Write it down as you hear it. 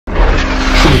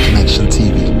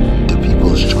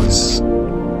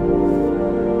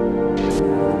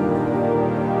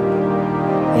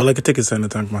like to take a time to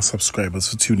thank my subscribers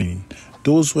for tuning in.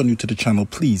 Those who are new to the channel,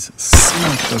 please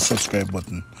smash that subscribe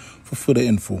button for further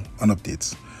info and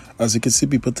updates. As you can see,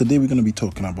 people, today we're going to be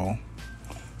talking about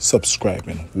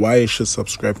subscribing. Why you should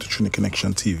subscribe to Trini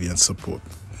Connection TV and support.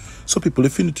 So people,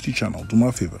 if you're new to the channel, do me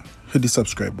a favor, hit the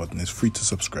subscribe button. It's free to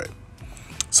subscribe.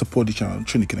 Support the channel,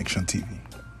 Trini Connection TV.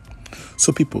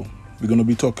 So people, we're going to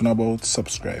be talking about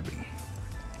subscribing.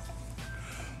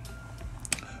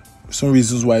 Some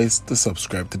reasons why it's to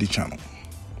subscribe to the channel.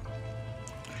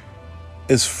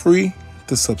 It's free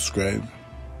to subscribe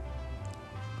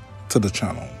to the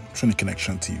channel, Trini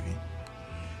Connection TV.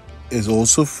 It's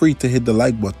also free to hit the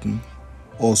like button,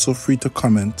 also free to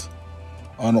comment,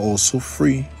 and also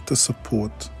free to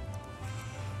support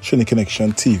Trini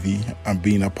Connection TV and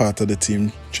being a part of the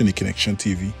team Trini Connection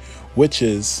TV, which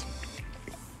is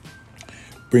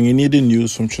bringing you the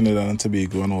news from Trinidad and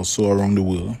Tobago and also around the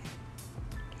world,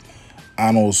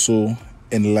 and also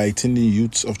enlightening the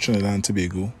youths of Trinidad and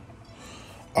Tobago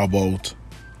about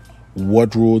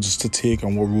what roads to take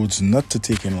and what roads not to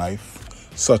take in life,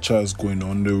 such as going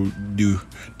on the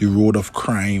road of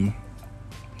crime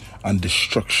and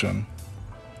destruction.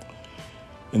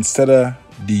 Instead of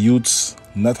the youths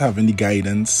not having the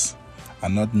guidance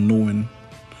and not knowing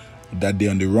that they're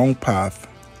on the wrong path,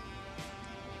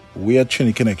 we at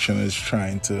Trini Connection is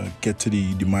trying to get to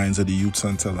the minds of the youths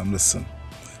and tell them, listen,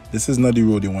 this is not the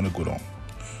road you want to go down.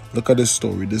 Look at this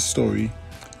story. This story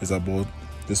is about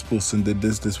this person did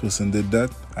this person did that,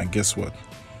 and guess what?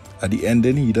 At the end,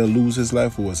 then he either lose his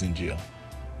life or was in jail.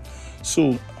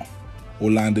 So,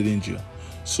 or landed in jail.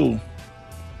 So,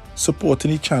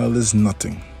 supporting the channel is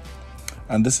nothing.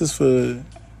 And this is for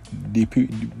the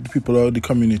people of the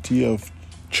community of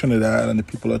Trinidad and the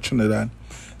people of Trinidad.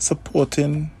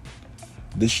 Supporting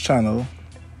this channel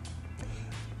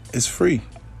is free.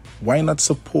 Why not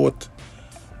support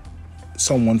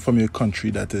someone from your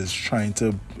country that is trying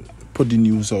to put the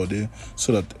news out there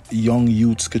so that young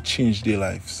youths could change their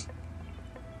lives?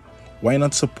 Why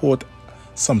not support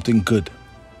something good?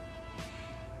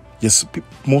 Yes,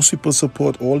 most people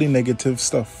support all the negative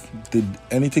stuff.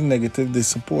 Anything negative, they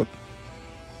support.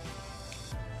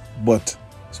 But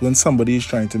when somebody is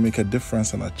trying to make a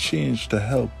difference and a change to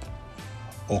help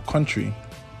our country,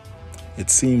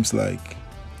 it seems like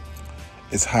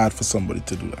it's hard for somebody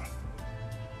to do that.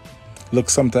 Look,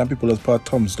 sometimes people just put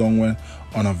thumbs down when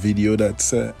on a video that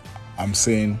said, I'm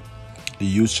saying the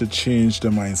youth should change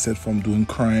their mindset from doing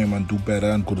crime and do better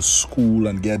and go to school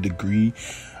and get a degree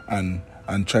and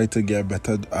try to get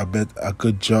a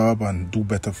good job and do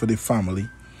better for their family.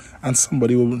 And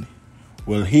somebody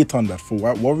will hate on that. For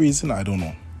what reason? I don't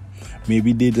know.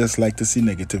 Maybe they just like to see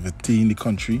negativity in the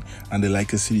country and they like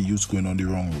to see the youths going on the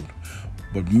wrong road.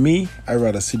 But me, I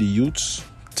rather see the youths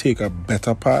take a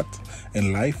better path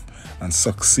in life and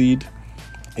succeed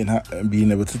in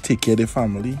being able to take care of their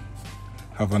family,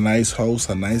 have a nice house,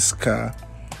 a nice car,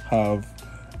 have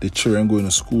the children going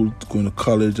to school, going to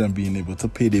college and being able to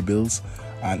pay their bills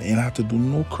and ain't have to do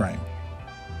no crime.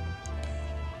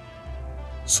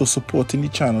 So supporting the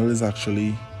channel is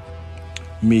actually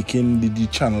making the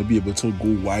channel be able to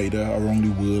go wider around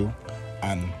the world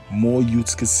and more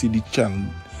youths can see the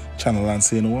channel and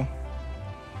say, you know what,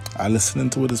 I'm listening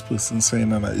to what this person's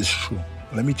saying and that is true.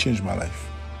 Let me change my life.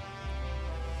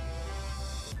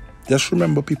 Just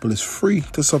remember, people, it's free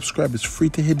to subscribe. It's free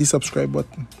to hit the subscribe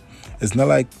button. It's not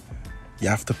like you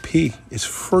have to pay. It's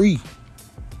free.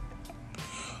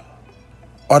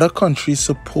 Other countries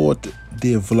support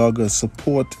their vloggers,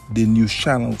 support their news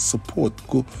channels, support.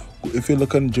 Go if you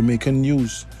look on Jamaican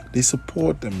news, they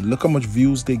support them. Look how much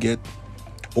views they get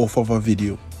off of a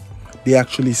video. They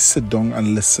actually sit down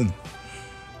and listen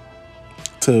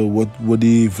to what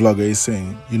the vlogger is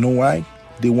saying. You know why?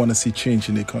 They want to see change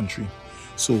in their country.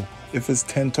 So if it's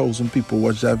 10,000 people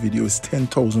watch that video, it's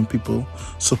 10,000 people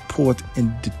support in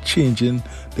the changing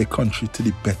their country to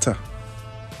the better.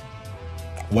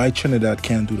 Why Trinidad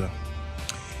can't do that?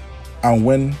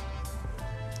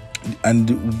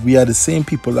 And we are the same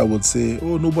people that would say,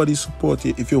 oh, nobody support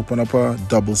you. If you open up a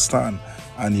double stand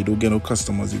and you don't get no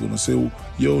customers, you're going to say, oh,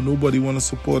 yo, nobody want to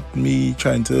support me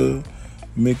trying to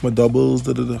make my doubles,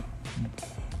 da, da, da.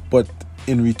 But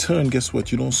in return, guess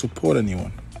what? You don't support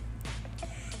anyone.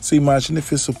 So imagine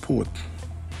if you support.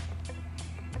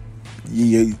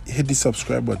 You hit the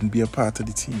subscribe button, be a part of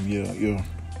the team. You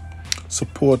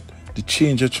support the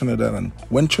change of Trinidad. And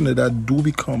when Trinidad do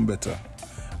become better,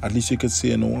 at least you could say,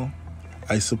 you know,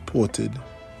 I supported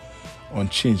on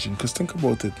changing. Because think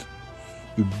about it.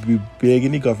 We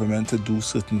begging the government to do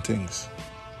certain things.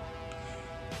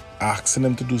 Asking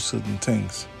them to do certain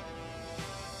things.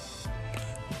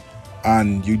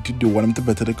 and you do want them to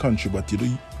better the country,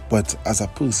 but as a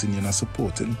person, you're not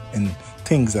supporting in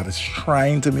things that is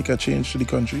trying to make a change to the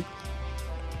country.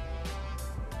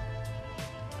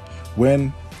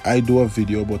 When I do a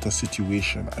video about a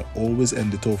situation, I always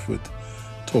end it off with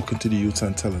talking to the youth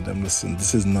and telling them, listen,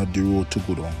 this is not the road to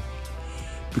go down.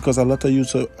 Because a lot of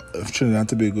youth of Trinidad and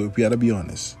Tobago, we gotta be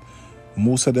honest,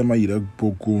 most of them are either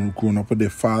grown up with their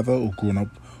father or grown up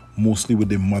mostly with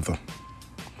their mother.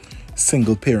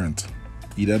 Single parent.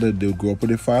 Either they grow up with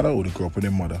their father or they grow up with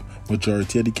their mother.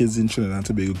 Majority of the kids in Trinidad and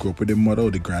Tobago grow up with their mother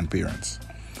or their grandparents.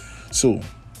 So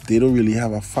they don't really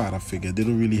have a father figure. They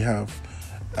don't really have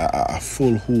a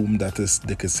full home that is,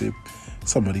 they can say,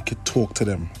 somebody could talk to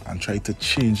them and try to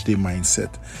change their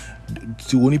mindset.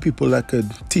 The only people that could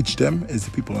teach them is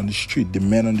the people on the street, the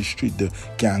men on the street, the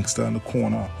gangster on the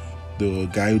corner, the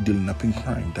guy who dealing up in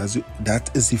crime.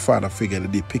 That is the father figure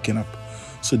that they're picking up.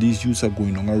 So these youths are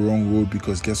going on a wrong road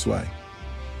because guess why?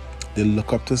 They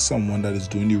look up to someone that is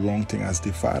doing the wrong thing as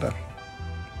their father.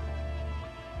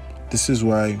 This is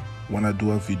why when I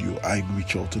do a video, I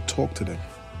reach out to talk to them.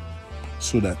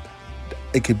 So that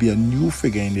it could be a new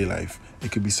figure in their life.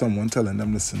 It could be someone telling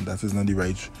them, listen, that is not the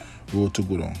right road to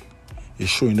go down.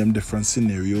 It's showing them different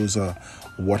scenarios of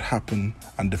what happened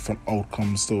and different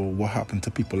outcomes to what happened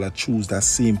to people that choose that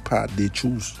same path they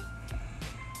choose.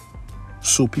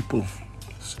 So people,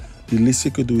 the least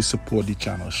you could do is support the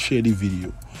channel, share the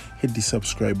video, hit the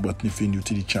subscribe button if you're new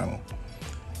to the channel.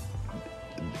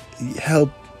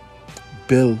 Help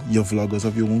build your vloggers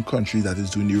of your own country that is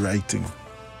doing the right thing,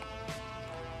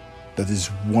 that is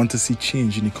want to see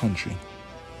change in the country.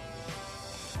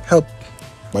 Help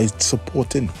by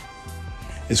supporting.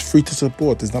 It's free to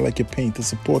support. It's not like you're paying to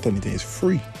support anything. It's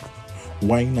free.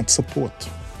 Why not support?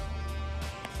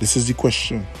 This is the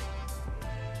question.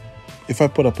 If I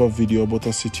put up a video about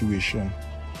a situation,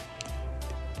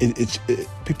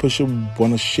 people should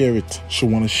want to share it,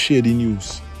 should want to share the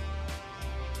news.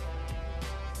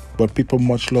 But people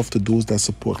much love to those that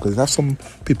support. Because I have some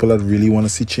people that really want to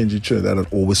see change in Trinidad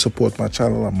that always support my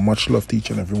channel. I much love to each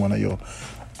and every one of y'all.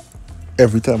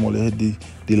 Every time all they hit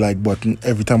the like button,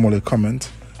 every time all they comment,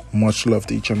 much love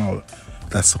to each and all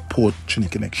that support Trini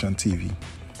Connection TV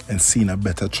and seeing a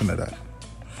better Trinidad.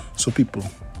 So people,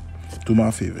 do me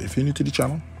a favor. If you're new to the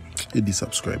channel, hit the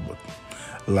subscribe button.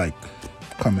 Like,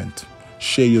 comment,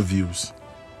 share your views.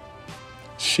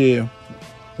 Share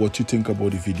what you think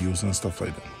about the videos and stuff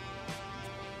like that.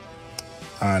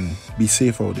 And be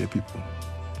safe out there, people.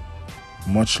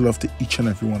 Much love to each and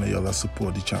every one of y'all that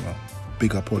support the channel.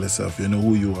 Big up all yourself. You know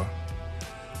who you are.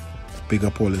 Big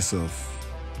up all yourself.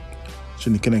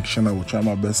 Trini Connection, I will try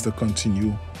my best to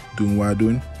continue doing what I'm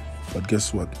doing. But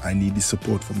guess what? I need the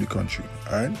support from the country.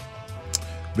 Alright?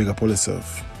 Big up all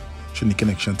yourself. Trini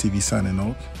Connection TV signing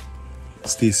out.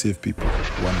 Stay safe, people.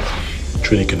 One love.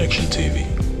 Trini Connection TV.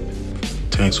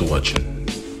 Thanks for watching.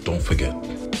 Don't forget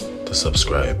to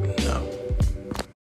subscribe now.